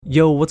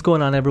Yo, what's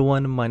going on,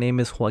 everyone? My name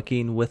is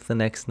Joaquin with the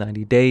next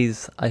 90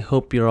 days. I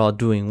hope you're all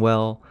doing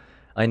well.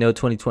 I know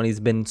 2020 has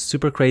been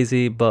super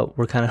crazy, but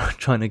we're kind of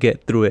trying to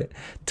get through it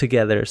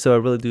together. So I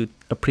really do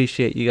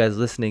appreciate you guys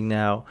listening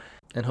now.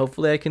 And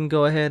hopefully I can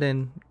go ahead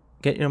and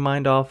get your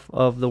mind off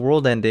of the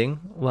world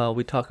ending while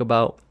we talk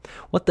about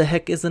what the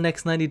heck is the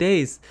next 90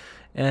 days.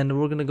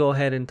 And we're going to go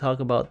ahead and talk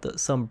about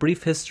some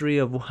brief history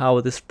of how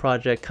this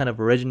project kind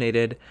of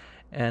originated,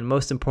 and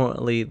most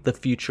importantly, the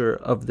future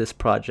of this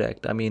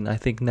project. I mean, I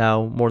think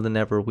now more than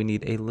ever, we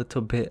need a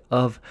little bit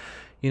of,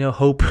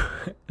 hope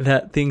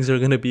that things are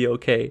going to be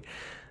okay.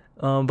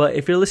 But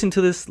if you're listening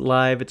to this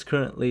live, it's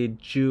currently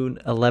June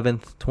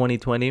 11th,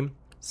 2020.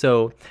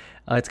 So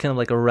it's kind of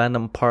like a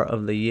random part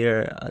of the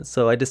year.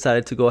 So I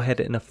decided to go ahead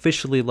and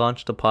officially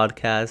launch the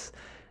podcast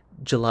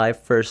July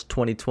 1st,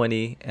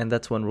 2020. And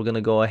that's when we're going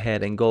to go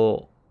ahead and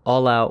go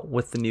all out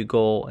with the new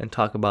goal and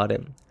talk about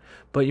it.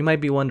 But you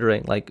might be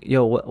wondering,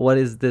 what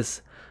is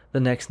this, the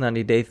next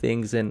 90-day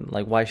things, and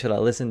why should I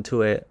listen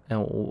to it,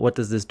 and what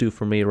does this do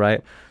for me,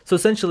 right? So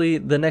essentially,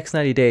 the next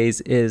 90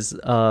 days is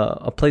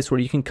a place where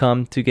you can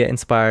come to get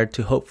inspired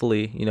to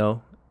hopefully,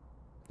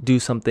 do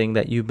something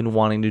that you've been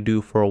wanting to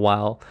do for a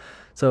while.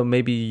 So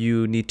maybe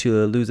you need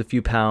to lose a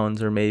few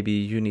pounds, or maybe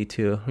you need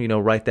to,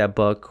 write that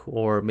book,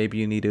 or maybe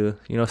you need to,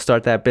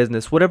 start that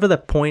business, whatever the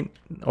point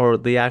or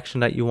the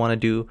action that you want to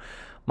do.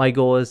 My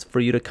goal is for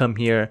you to come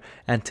here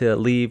and to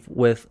leave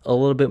with a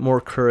little bit more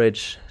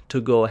courage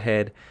to go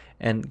ahead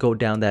and go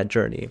down that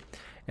journey.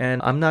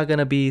 And I'm not going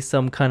to be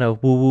some kind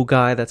of woo-woo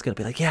guy that's going to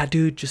be like, yeah,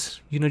 dude, just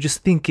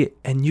think it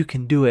and you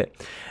can do it.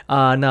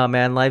 No,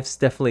 man, life's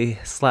definitely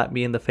slapped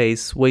me in the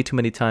face way too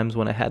many times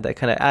when I had that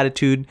kind of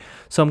attitude.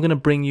 So I'm going to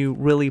bring you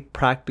really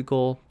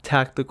practical,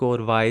 tactical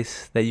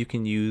advice that you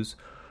can use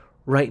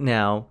right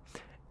now.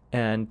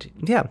 And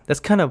yeah,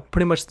 that's kind of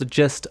pretty much the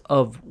gist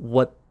of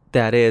what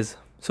that is.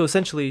 So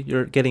essentially,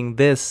 you're getting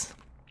this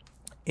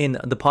in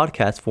the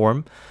podcast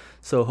form.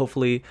 So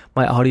hopefully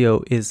my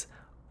audio is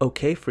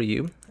okay for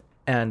you.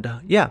 And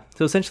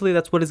so essentially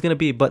that's what it's going to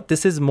be. But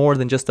this is more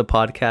than just a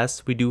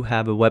podcast. We do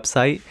have a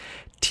website,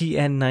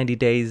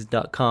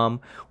 tn90days.com.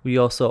 We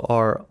also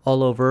are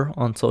all over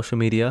on social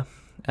media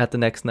at the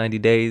next 90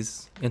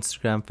 days,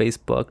 Instagram,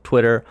 Facebook,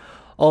 Twitter,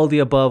 all the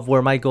above,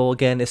 where my goal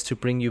again is to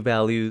bring you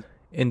value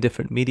in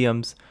different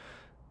mediums,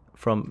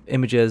 from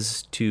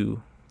images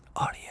to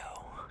audio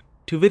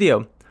to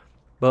video.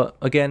 But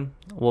again,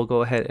 we'll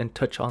go ahead and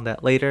touch on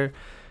that later.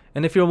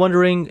 And if you're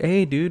wondering,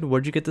 hey dude,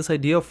 where'd you get this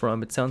idea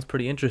from? It sounds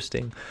pretty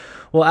interesting.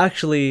 Well,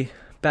 actually,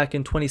 back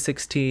in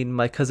 2016,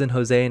 my cousin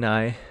Jose and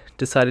I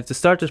decided to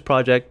start this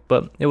project,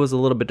 but it was a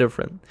little bit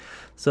different.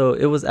 So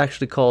it was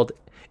actually called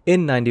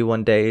In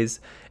 91 Days,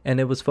 and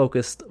it was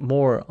focused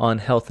more on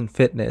health and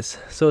fitness.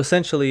 So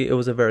essentially, it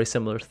was a very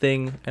similar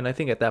thing. And I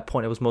think at that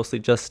point, it was mostly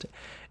just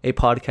a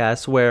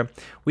podcast where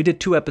we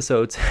did 2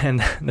 episodes, and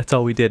that's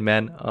all we did,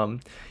 man.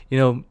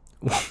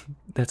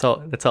 That's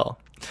all.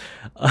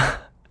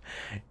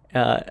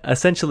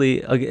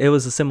 Essentially, it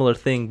was a similar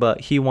thing,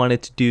 but he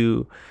wanted to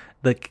do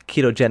the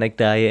ketogenic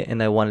diet,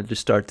 and I wanted to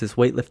start this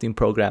weightlifting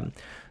program.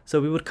 So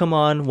we would come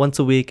on once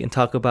a week and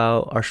talk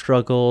about our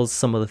struggles,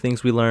 some of the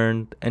things we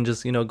learned, and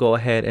just, go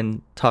ahead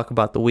and talk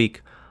about the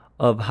week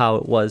of how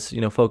it was,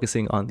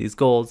 focusing on these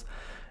goals.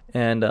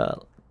 And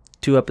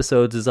 2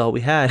 episodes is all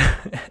we had.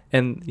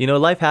 And,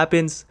 life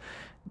happens,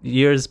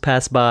 years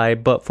pass by,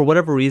 but for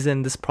whatever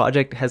reason, this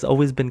project has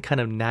always been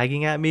kind of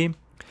nagging at me.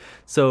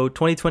 So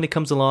 2020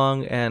 comes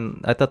along,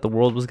 and I thought the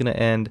world was going to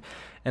end,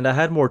 and I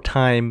had more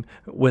time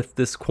with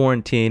this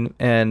quarantine,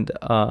 and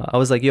I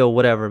was like, yo,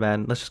 whatever,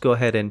 man, let's just go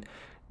ahead and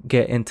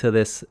get into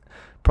this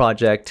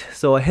project.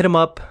 So I hit him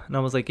up, and I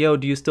was like, yo,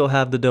 do you still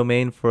have the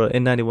domain for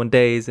in 91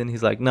 days? And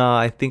he's like, nah,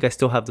 I think I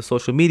still have the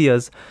social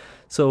medias.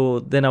 So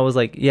then I was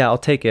like, yeah, I'll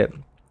take it.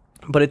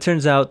 But it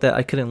turns out that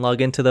I couldn't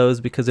log into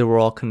those because they were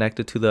all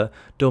connected to the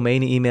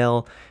domain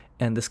email,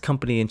 and this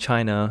company in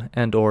China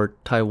and or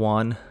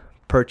Taiwan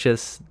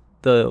purchased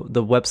the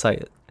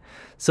website.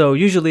 So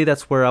usually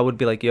that's where I would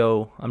be like,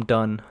 yo, I'm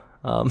done.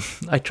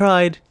 I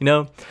tried,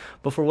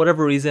 but for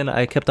whatever reason,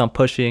 I kept on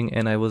pushing,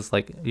 and I was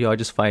like, yo, I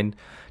just find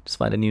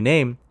a new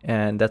name.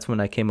 And that's when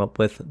I came up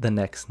with the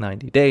next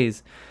 90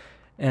 days.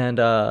 And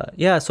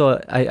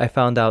so I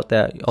found out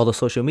that all the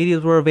social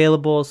medias were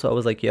available. So I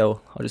was like,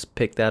 yo, I'll just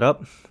pick that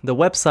up. The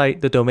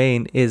website, the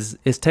domain is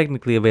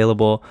technically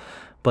available,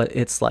 but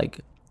it's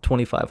like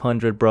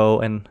 $2,500, bro.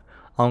 And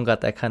I don't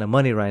got that kind of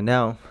money right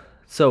now.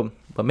 So,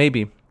 but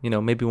maybe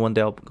one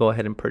day I'll go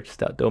ahead and purchase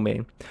that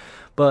domain.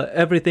 But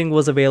everything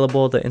was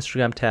available. The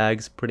Instagram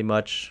tags, pretty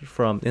much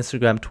from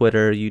Instagram,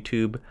 Twitter,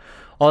 YouTube,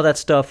 all that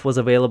stuff was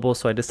available.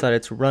 So I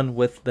decided to run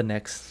with the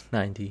next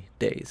 90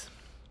 days.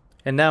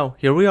 And now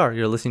here we are.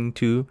 You're listening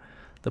to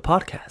the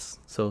podcast.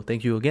 So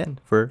thank you again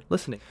for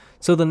listening.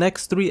 So the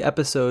next 3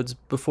 episodes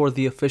before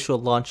the official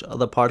launch of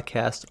the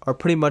podcast are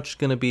pretty much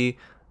going to be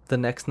the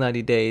next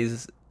 90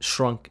 days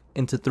shrunk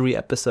into 3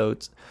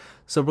 episodes.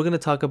 So we're going to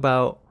talk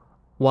about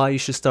why you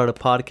should start a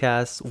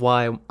podcast,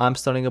 why I'm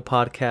starting a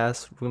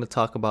podcast. We're going to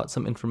talk about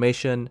some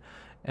information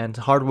and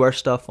hardware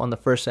stuff on the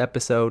first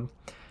episode.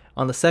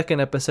 On the second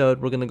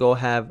episode, we're going to go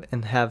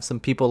have some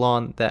people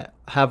on that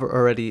have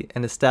already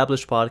an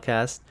established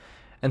podcast,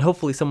 and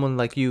hopefully someone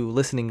like you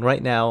listening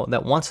right now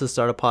that wants to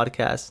start a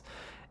podcast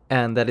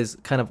and that is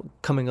kind of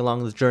coming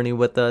along the journey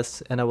with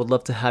us. And I would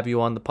love to have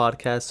you on the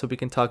podcast so we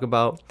can talk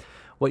about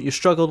what you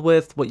struggled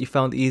with, what you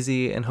found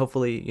easy, and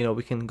hopefully,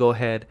 we can go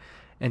ahead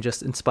and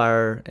just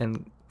inspire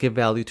and give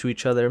value to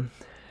each other.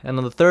 And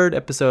on the third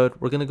episode,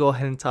 we're going to go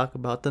ahead and talk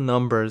about the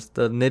numbers,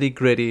 the nitty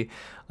gritty.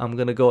 I'm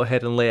going to go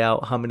ahead and lay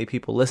out how many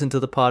people listen to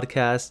the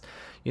podcast,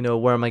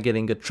 where am I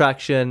getting good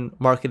traction,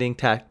 marketing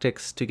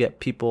tactics to get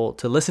people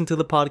to listen to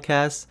the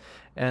podcast.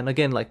 And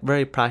again, like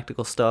very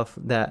practical stuff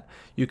that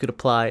you could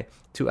apply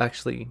to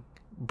actually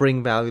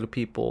bring value to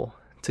people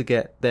to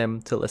get them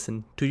to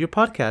listen to your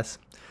podcast.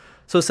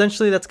 So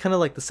essentially, that's kind of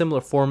like the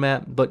similar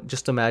format, but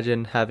just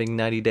imagine having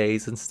 90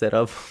 days instead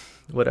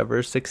of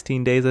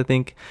 16 days, I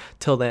think,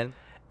 till then.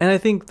 And I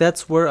think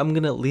that's where I'm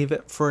going to leave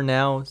it for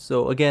now.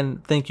 So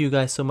again, thank you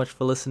guys so much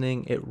for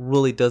listening. It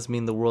really does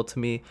mean the world to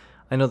me.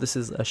 I know this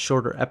is a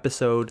shorter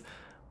episode,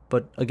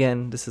 but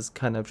again, this is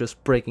kind of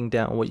just breaking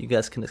down what you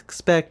guys can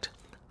expect.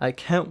 I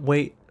can't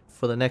wait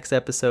for the next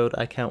episode.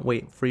 I can't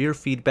wait for your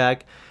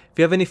feedback. If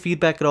you have any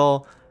feedback at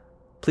all,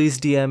 please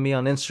DM me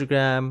on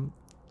Instagram,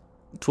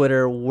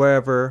 Twitter,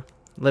 wherever.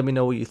 Let me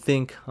know what you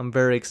think. I'm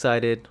very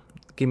excited.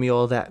 Give me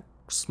all that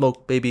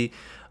smoke, baby.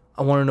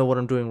 I want to know what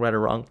I'm doing right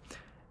or wrong.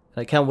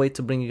 I can't wait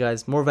to bring you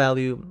guys more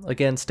value.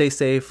 Again, stay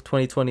safe.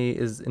 2020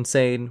 is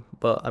insane,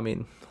 but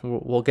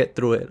we'll get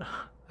through it.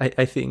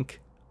 I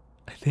think.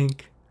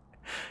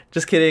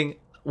 Just kidding.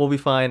 We'll be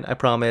fine. I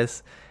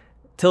promise.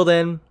 Till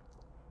then,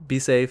 be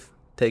safe.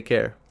 Take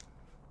care.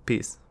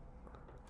 Peace.